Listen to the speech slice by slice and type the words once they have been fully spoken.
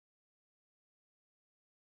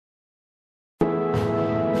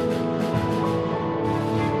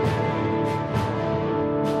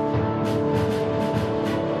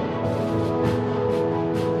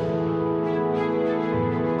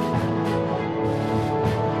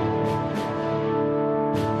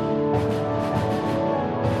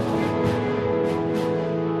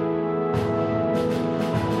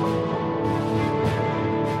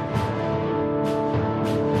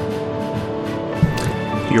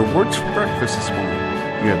Your words for breakfast this morning.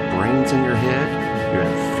 You have brains in your head, you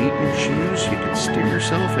have feet in your shoes, you can steer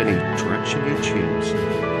yourself any direction you choose,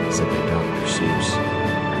 said the Dr. Seuss.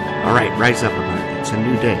 All right, rise up, everybody. It's a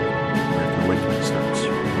new day. American Awakening starts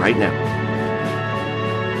right now.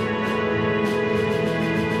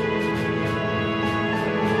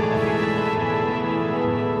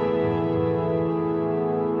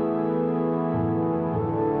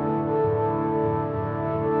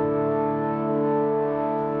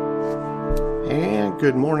 And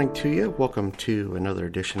good morning to you. Welcome to another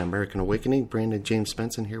edition of American Awakening. Brandon James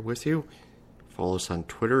Benson here with you. Follow us on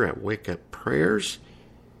Twitter at Wake Up Prayers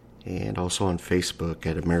and also on Facebook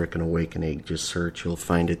at American Awakening. Just search, you'll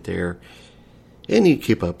find it there. And you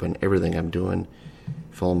keep up on everything I'm doing.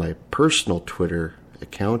 Follow my personal Twitter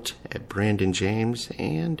account at Brandon James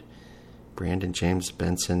and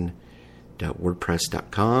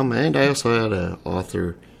BrandonJamesBenson.wordpress.com. And I also had an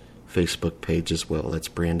author Facebook page as well. That's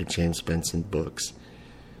Brandon James Benson Books.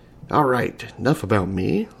 All right, enough about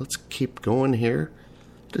me. Let's keep going here.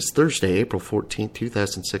 It is Thursday, April 14th,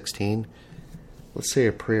 2016. Let's say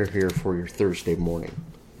a prayer here for your Thursday morning.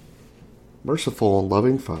 Merciful and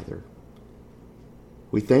loving Father,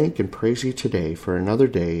 we thank and praise you today for another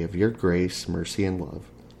day of your grace, mercy, and love.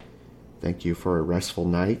 Thank you for a restful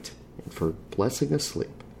night and for blessing us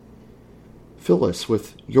sleep. Fill us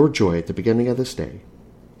with your joy at the beginning of this day,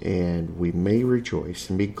 and we may rejoice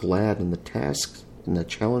and be glad in the tasks and the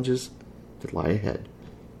challenges that lie ahead.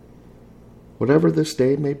 Whatever this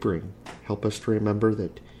day may bring, help us to remember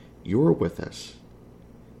that you are with us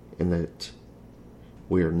and that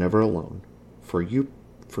we are never alone. For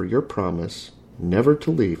your promise never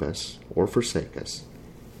to leave us or forsake us.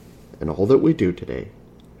 In all that we do today,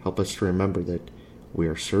 help us to remember that we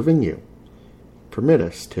are serving you. Permit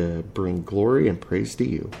us to bring glory and praise to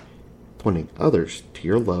you, pointing others to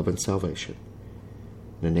your love and salvation.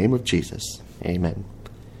 In the name of Jesus, amen.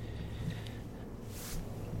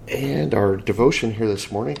 And our devotion here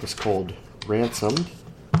this morning is called Ransomed.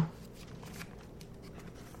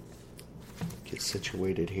 Get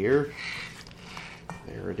situated here.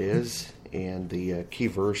 There it is. And the key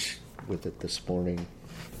verse with it this morning,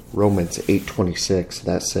 Romans 8:26,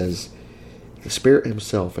 that says, "The Spirit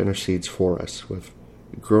Himself intercedes for us with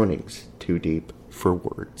groanings too deep for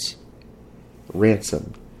words."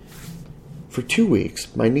 Ransomed. For 2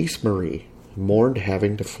 weeks, my niece Marie mourned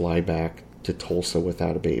having to fly back to Tulsa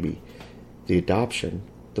without a baby. The adoption,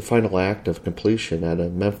 the final act of completion at a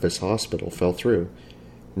Memphis hospital, fell through.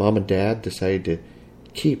 Mom and Dad decided to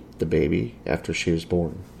keep the baby after she was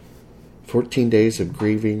born. 14 days of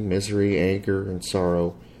grieving, misery, anger, and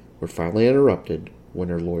sorrow were finally interrupted when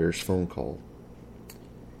her lawyer's phone call.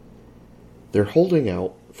 They're holding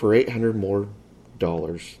out for $800 more,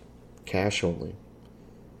 cash only.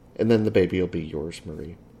 And then the baby will be yours,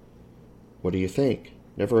 Marie. What do you think?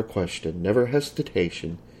 Never a question, never a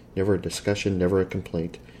hesitation, never a discussion, never a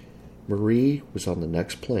complaint. Marie was on the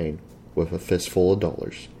next plane with a fistful of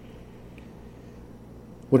dollars.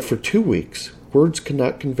 When for 2 weeks words could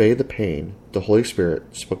not convey the pain, the Holy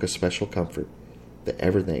Spirit spoke a special comfort that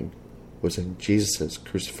everything was in Jesus'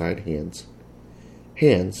 crucified hands.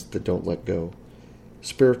 Hands that don't let go.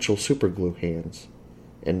 Spiritual superglue hands.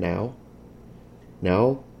 And now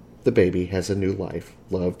the baby has a new life,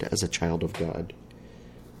 loved as a child of God,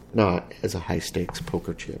 not as a high-stakes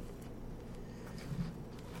poker chip.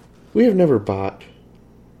 We have been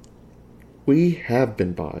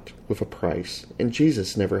bought with a price, and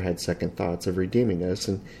Jesus never had second thoughts of redeeming us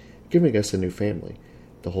and giving us a new family.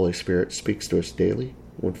 The Holy Spirit speaks to us daily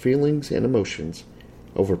when feelings and emotions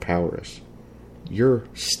overpower us. You're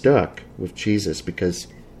stuck with Jesus because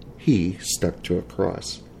He stuck to a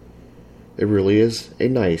cross. It really is a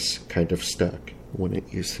nice kind of stuck,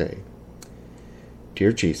 wouldn't you say?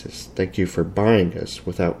 Dear Jesus, thank you for buying us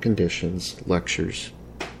without conditions, lectures,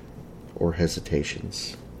 or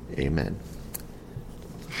hesitations. Amen.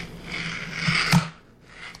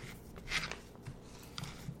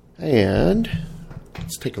 And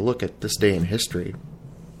let's take a look at this day in history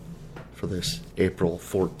for this April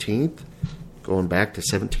 14th, going back to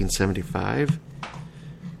 1775.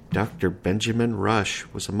 Dr. Benjamin Rush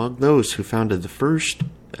was among those who founded the first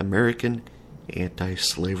American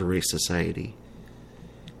Anti-Slavery Society.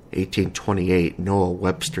 1828, Noah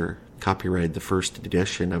Webster copyrighted the first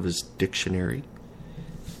edition of his dictionary.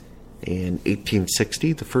 In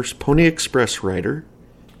 1860, the first Pony Express rider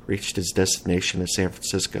reached his destination of San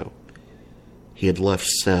Francisco. He had left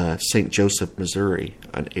St. Joseph, Missouri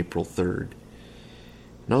on April 3rd.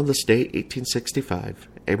 And on this date, 1865,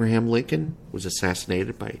 Abraham Lincoln was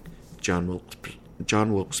assassinated by John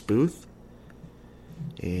Wilkes Booth.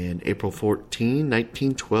 And April 14,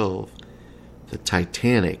 1912, the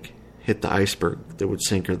Titanic hit the iceberg that would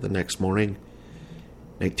sink her the next morning.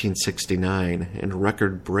 1969, in a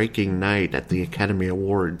record-breaking night at the Academy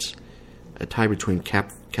Awards, a tie between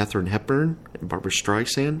Katharine Hepburn and Barbra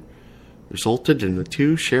Streisand resulted in the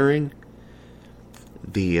two sharing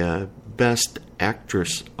the Best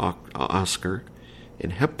Actress Oscar,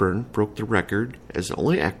 and Hepburn broke the record as the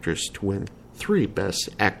only actress to win 3 Best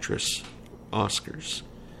Actress Oscars.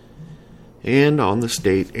 And on this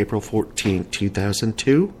date, April 14,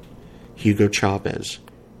 2002, Hugo Chavez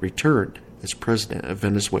returned as president of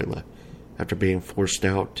Venezuela after being forced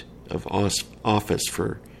out of office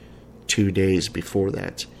for 2 days before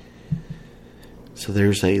that. So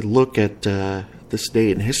there's a look at this day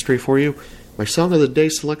in history for you. My song of the day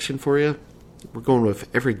selection for you, we're going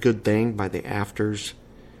with Every Good Thing by the Afters.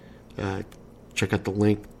 Check out the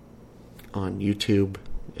link on YouTube.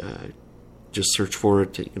 Just search for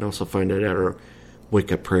it. You can also find it at our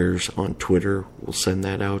Wake Up Prayers on Twitter. We'll send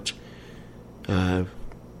that out.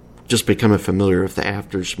 Just becoming familiar with the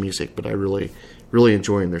Afters music, but I really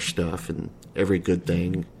enjoying their stuff, and Every Good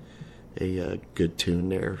Thing, a good tune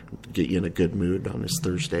there, get you in a good mood on this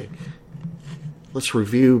Thursday. Let's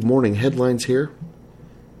review morning headlines here.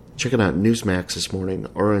 Checking out Newsmax this morning.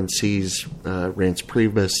 RNC's Reince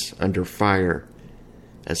Priebus under fire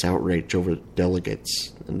as outrage over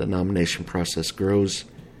delegates, and the nomination process grows.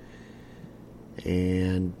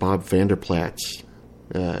 And Bob Vanderplaats,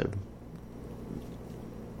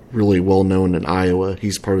 really well known in Iowa.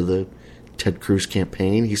 He's part of the Ted Cruz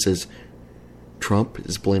campaign. He says Trump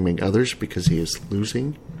is blaming others because he is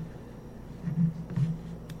losing.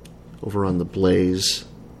 Over on the Blaze,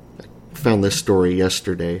 I found this story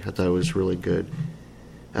yesterday. I thought it was really good.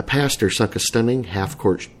 A pastor sunk a stunning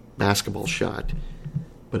half-court basketball shot,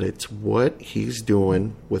 but it's what he's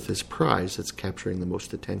doing with his prize that's capturing the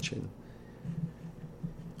most attention.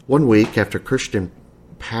 1 week after Christian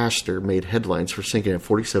pastor made headlines for sinking a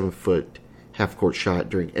 47-foot half-court shot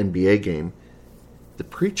during NBA game, the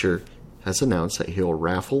preacher has announced that he'll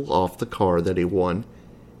raffle off the car that he won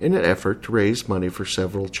in an effort to raise money for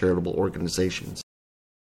several charitable organizations.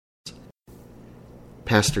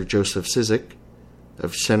 Pastor Joseph Cizik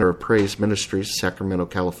of Center of Praise Ministries, Sacramento,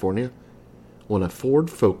 California, won a Ford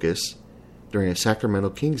Focus during a Sacramento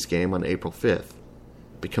Kings game on April 5th,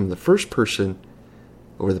 becoming the first person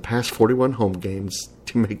over the past 41 home games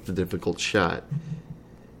to make the difficult shot.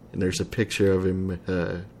 And there's a picture of him,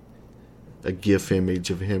 a GIF image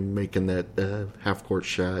of him making that half-court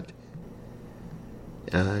shot.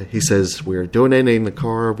 He says, "We're donating the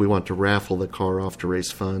car. We want to raffle the car off to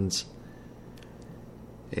raise funds."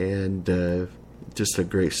 And just a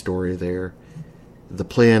great story there. The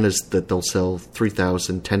plan is that they'll sell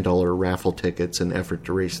 3,000 $10 raffle tickets in an effort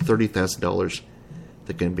to raise $30,000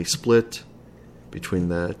 that can be split between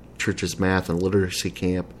the church's math and literacy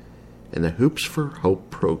camp and the Hoops for Hope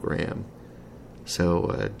program.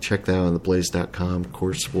 So check that out on theblaze.com. Of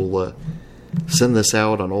course, we'll send this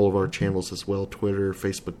out on all of our channels as well, Twitter,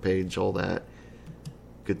 Facebook page, all that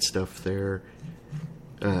good stuff there.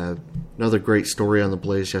 Another great story on the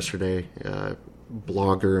Blaze yesterday.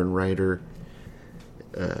 Blogger and writer,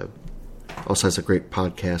 also has a great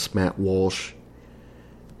podcast, Matt Walsh,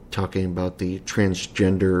 talking about the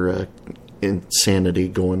transgender insanity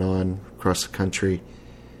going on across the country,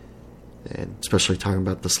 and especially talking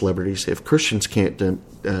about the celebrities. If Christians can't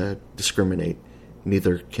discriminate,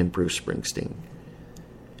 neither can Bruce Springsteen.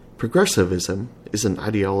 Progressivism is an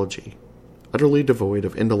ideology utterly devoid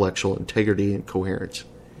of intellectual integrity and coherence.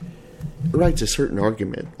 It writes a certain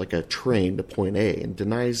argument, like a train to point A, and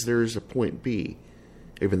denies there is a point B,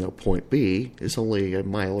 even though point B is only a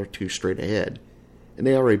mile or two straight ahead, and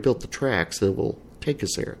they already built the tracks that will take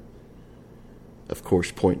us there. Of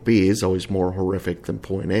course, point B is always more horrific than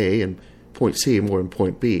point A, and point C more than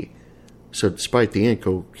point B. So despite the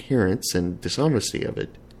incoherence and dishonesty of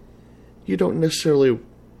it, you don't necessarily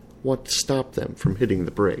want to stop them from hitting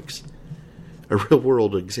the brakes. A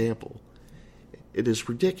real-world example. It is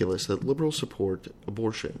ridiculous that liberals support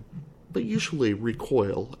abortion, but usually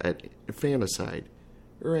recoil at infanticide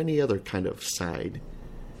or any other kind of side.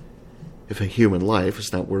 If a human life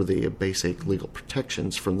is not worthy of basic legal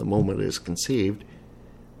protections from the moment it is conceived,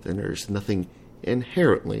 then there is nothing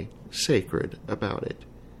inherently sacred about it.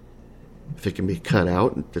 If it can be cut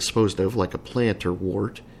out and disposed of like a plantar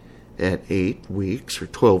wart at 8 weeks or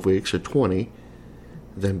 12 weeks or 20,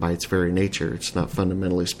 then by its very nature it's not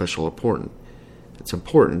fundamentally special or important. Its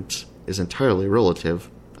importance is entirely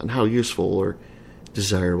relative on how useful or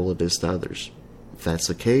desirable it is to others. If that's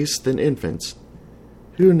the case, then infants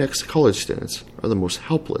who next to college students are the most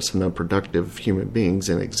helpless and unproductive human beings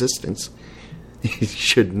in existence,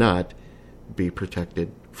 should not be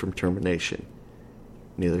protected from termination.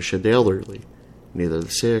 Neither should the elderly, neither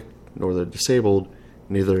the sick, nor the disabled,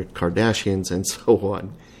 neither Kardashians, and so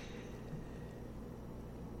on.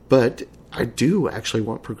 But I do actually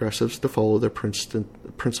want progressives to follow their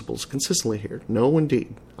principles consistently here. No,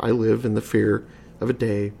 indeed. I live in the fear of a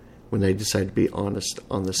day when they decide to be honest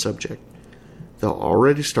on the subject. They're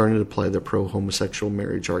already starting to apply their pro-homosexual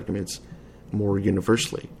marriage arguments more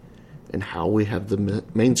universally, and how we have the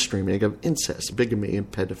mainstreaming of incest, bigamy,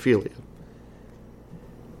 and pedophilia.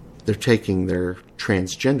 They're taking their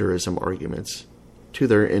transgenderism arguments to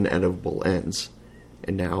their inevitable ends,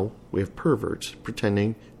 and now we have perverts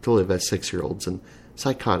pretending to live as 6-year-olds and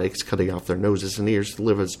psychotics cutting off their noses and ears to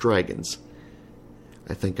live as dragons.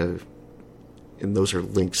 I think and those are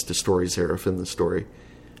links to stories there in the story.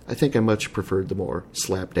 I think I much preferred the more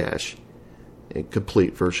slapdash and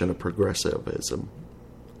complete version of progressivism.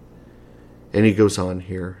 And he goes on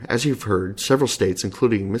here, as you've heard, several states,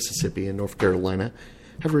 including Mississippi and North Carolina,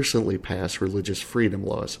 have recently passed religious freedom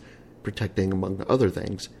laws, protecting, among other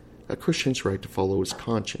things, a Christian's right to follow his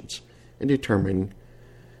conscience and determine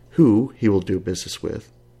who he will do business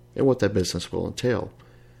with and what that business will entail.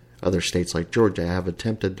 Other states like Georgia have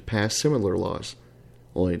attempted to pass similar laws,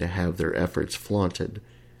 only to have their efforts flaunted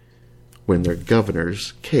when their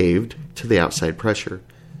governors caved to the outside pressure.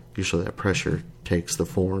 Usually that pressure takes the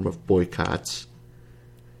form of boycotts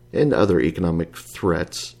and other economic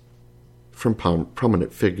threats from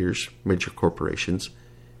prominent figures, major corporations,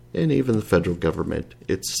 and even the federal government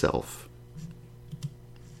itself.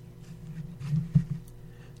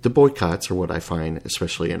 The boycotts are what I find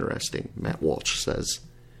especially interesting, Matt Walsh says.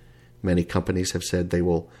 Many companies have said they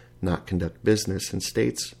will not conduct business in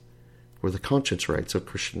states where the conscience rights of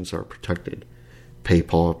Christians are protected.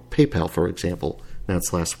 PayPal, for example,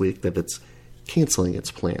 announced last week that it's canceling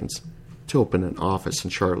its plans to open an office in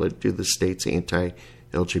Charlotte due to the state's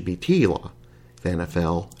anti-LGBT law. The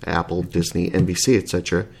NFL, Apple, Disney, NBC,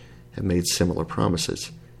 etc. have made similar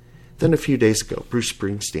promises. Then a few days ago, Bruce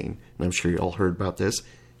Springsteen, and I'm sure you all heard about this,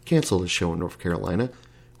 canceled his show in North Carolina,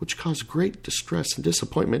 which caused great distress and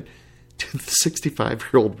disappointment to the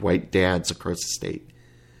 65-year-old white dads across the state.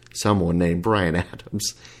 Someone named Bryan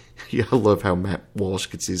Adams. I love how Matt Walsh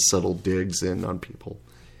gets these subtle digs in on people.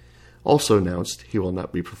 Also announced he will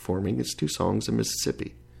not be performing his 2 songs in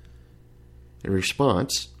Mississippi. In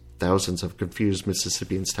response, thousands of confused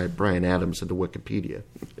Mississippians typed Bryan Adams into Wikipedia.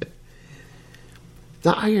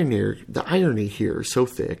 The irony here is so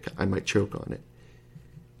thick I might choke on it.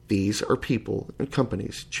 These are people and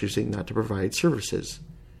companies choosing not to provide services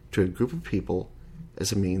to a group of people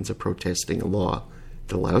as a means of protesting a law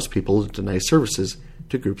that allows people to deny services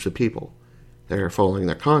to groups of people. They are following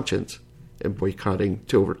their conscience and boycotting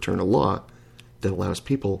to overturn a law that allows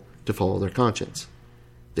people to follow their conscience.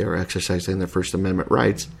 They are exercising their First Amendment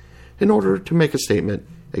rights in order to make a statement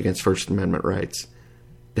against First Amendment rights.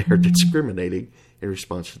 They are discriminating in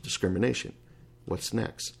response to discrimination. What's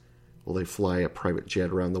next? Will they fly a private jet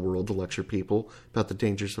around the world to lecture people about the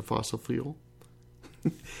dangers of fossil fuel?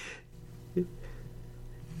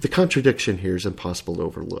 The contradiction here is impossible to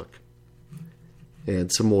overlook.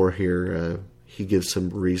 And some more here, he gives some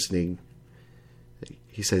reasoning.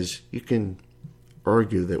 He says you can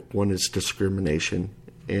argue that one is discrimination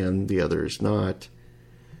and the other is not.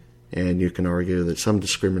 And you can argue that some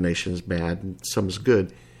discrimination is bad and some is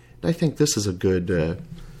good. And I think this is a good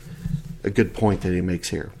point that he makes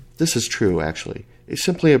here. This is true, actually. It's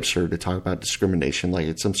simply absurd to talk about discrimination like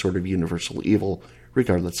it's some sort of universal evil,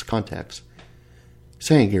 regardless of context.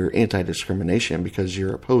 Saying you're anti-discrimination because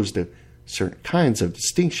you're opposed to certain kinds of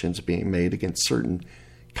distinctions being made against certain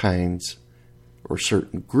kinds or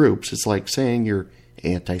certain groups is like saying you're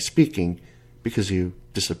anti-speaking because you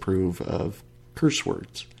disapprove of curse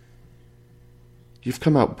words. You've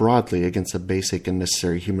come out broadly against a basic and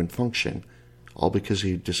necessary human function, all because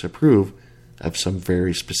you disapprove of some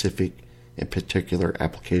very specific and particular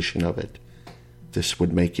application of it. This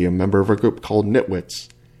would make you a member of a group called nitwits.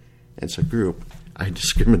 It's a group I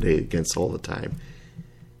discriminate against all the time.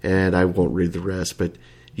 And I won't read the rest, but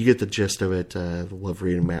you get the gist of it. I love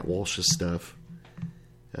reading Matt Walsh's stuff.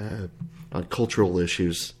 On cultural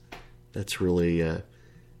issues, that's really,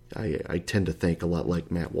 I tend to think a lot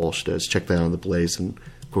like Matt Walsh does. Check that out on The Blaze, and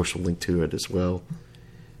of course we'll link to it as well.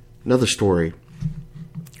 Another story.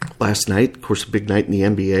 Last night, of course, a big night in the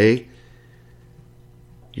NBA.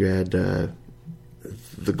 You had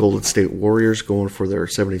the Golden State Warriors going for their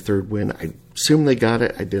 73rd win. I assume they got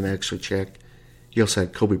it. I didn't actually check. You also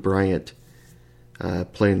had Kobe Bryant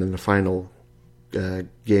playing in the final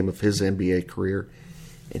game of his NBA career,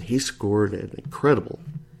 and he scored an incredible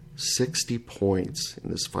 60 points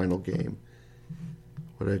in this final game.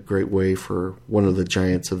 What a great way for one of the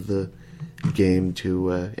giants of the game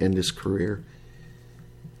to end his career.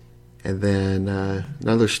 And then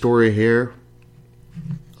another story here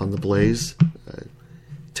on the Blaze.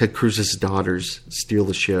 Ted Cruz's daughters steal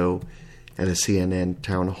the show at a CNN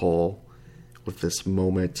town hall with this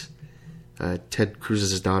moment. Ted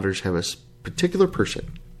Cruz's daughters have a particular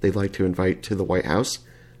person they'd like to invite to the White House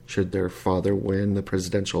should their father win the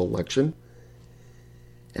presidential election.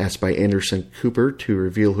 Asked by Anderson Cooper to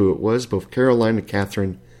reveal who it was, both Caroline and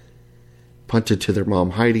Catherine punted to their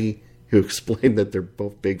mom Heidi, who explained that they're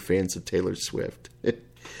both big fans of Taylor Swift.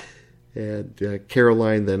 And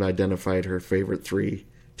Caroline then identified her favorite 3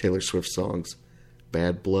 Taylor Swift songs: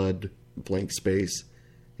 Bad Blood, Blank Space,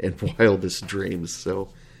 and Wildest Dreams. So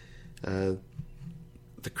the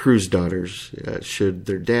Cruz daughters, should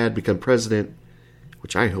their dad become president,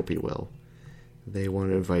 which I hope he will, they want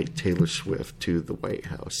to invite Taylor Swift to the White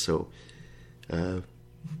House. So that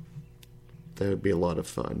would be a lot of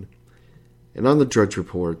fun. And on the Drudge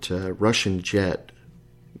Report, Russian jet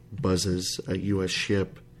buzzes a U.S.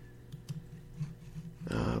 ship.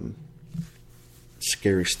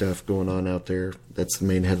 Scary stuff going on out there. That's the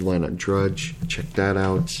main headline on Drudge. Check that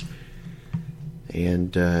out.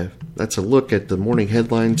 And that's a look at the morning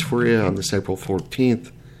headlines for you on this April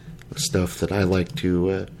 14th. The stuff that I like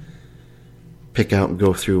to pick out and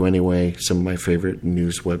go through anyway. Some of my favorite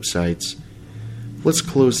news websites. Let's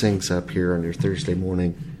close things up here on your Thursday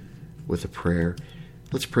morning with a prayer.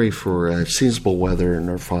 Let's pray for seasonable weather and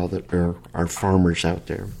our farmers out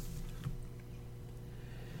there.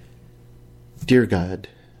 Dear God,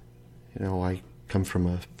 I come from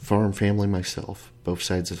a farm family myself, both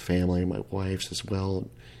sides of the family, my wife's as well.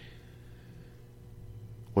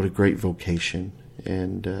 What a great vocation.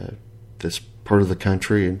 And this part of the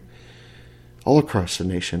country and all across the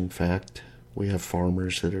nation, in fact, we have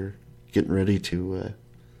farmers that are getting ready to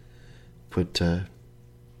put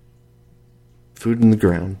food in the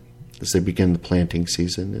ground as they begin the planting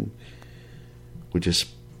season. And we just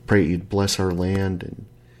pray you'd bless our land.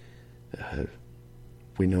 And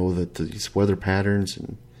we know that these weather patterns,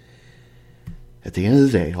 and at the end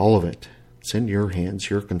of the day, all of it, it's in your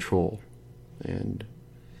hands, your control. And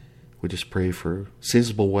we just pray for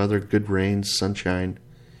seasonable weather, good rains, sunshine,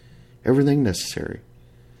 everything necessary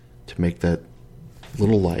to make that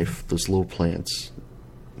little life, those little plants,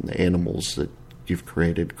 and the animals that you've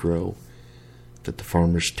created grow, that the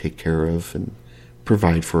farmers take care of and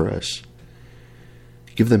provide for us.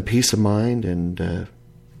 Give them peace of mind and the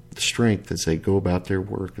strength as they go about their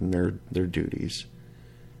work and their duties.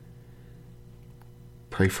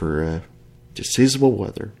 Pray for just seasonable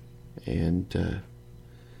weather, and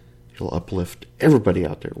you'll uplift everybody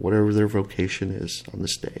out there, whatever their vocation is on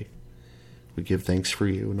this day. We give thanks for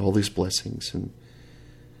you and all these blessings and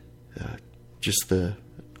just the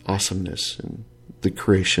awesomeness and the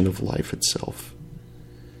creation of life itself.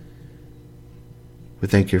 We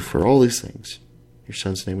thank you for all these things. In your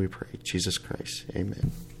Son's name we pray, Jesus Christ.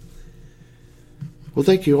 Amen. Well,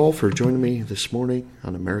 thank you all for joining me this morning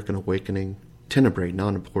on American Awakening. Tenebrae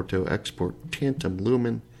non importo export tantum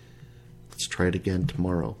lumen. Let's try it again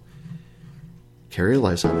tomorrow. Carry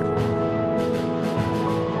lights on, everyone.